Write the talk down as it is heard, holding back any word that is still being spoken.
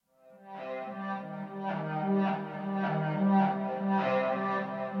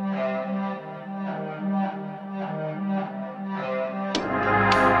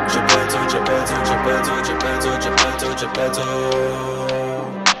Geppetto, Geppetto, Geppetto, Geppetto, Geppetto.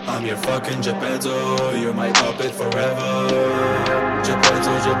 I'm your fucking Geppetto, you're my puppet forever.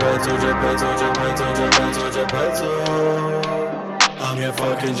 Geppetto, Geppetto, Geppetto, Geppetto, Geppetto, Geppetto. I'm your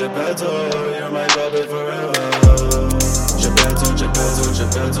fucking Geppetto, you're my puppet forever. Geppetto, Geppetto,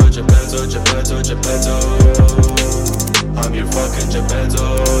 Geppetto, Geppetto, Geppetto, Geppetto. I'm your fucking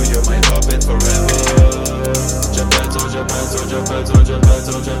Geppetto, you're my puppet forever. Geppetto, Geppetto, Geppetto,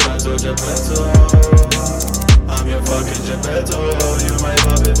 Geppetto, Geppetto, Geppetto. I'm your fucking Geppetto, you're my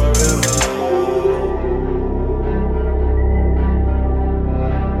puppet forever.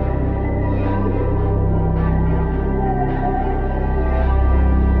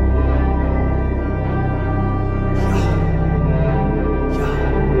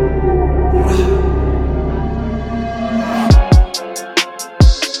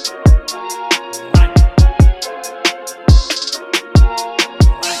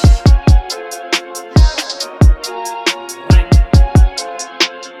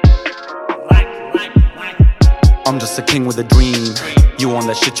 I'm just a king with a dream. You on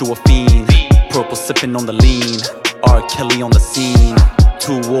that shit, you a fiend. Purple sipping on the lean. R. Kelly on the scene.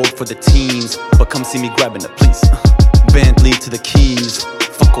 Too old for the teens, but come see me grabbing it, please. Bentley to the keys.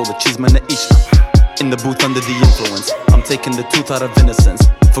 Fuck all the cheese, man, to each. In the booth under the influence. I'm taking the tooth out of innocence.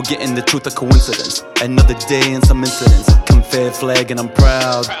 Forgetting the truth of coincidence. Another day and some incidents. Confederate flag and I'm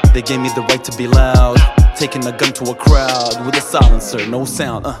proud. They gave me the right to be loud. Taking a gun to a crowd with a silencer, no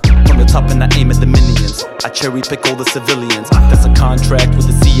sound. From the top and I aim at the minions. I cherry pick all the civilians. That's a contract with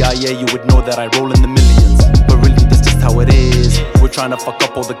the CIA. You would know that I roll in the millions. But really that's just how it is. We're trying to fuck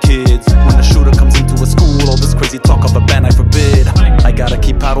up all the kids. When a shooter comes into a school, all this crazy talk of a ban I forbid. I gotta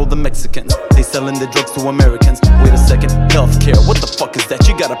keep out all the Mexicans. They selling the drugs to Americans. Wait a second, healthcare, what the fuck is that?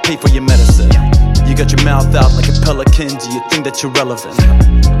 You gotta pay for your medicine. You got your mouth out like a pelican, do you think that you're relevant?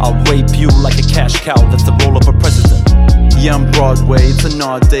 I'll rape you like a cash cow, that's the role of a president. Yeah, I'm Broadway, it's an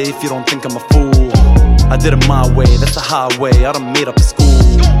odd day if you don't think I'm a fool. I did it my way, that's the highway, I done made up a school.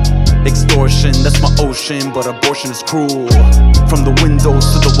 Extortion, that's my ocean, but abortion is cruel. From the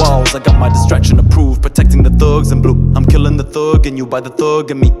windows to the walls, I got my distraction to prove. Protecting the thugs in blue, I'm killing the thug and you by the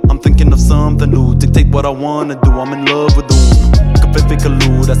thug and me. I'm thinking of something new, dictate what I wanna do, I'm in love with doom.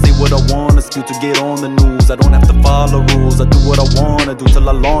 Collude. I say what I wanna spew to get on the news. I don't have to follow rules, I do what I wanna do till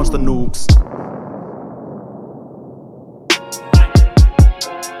I launch the nukes.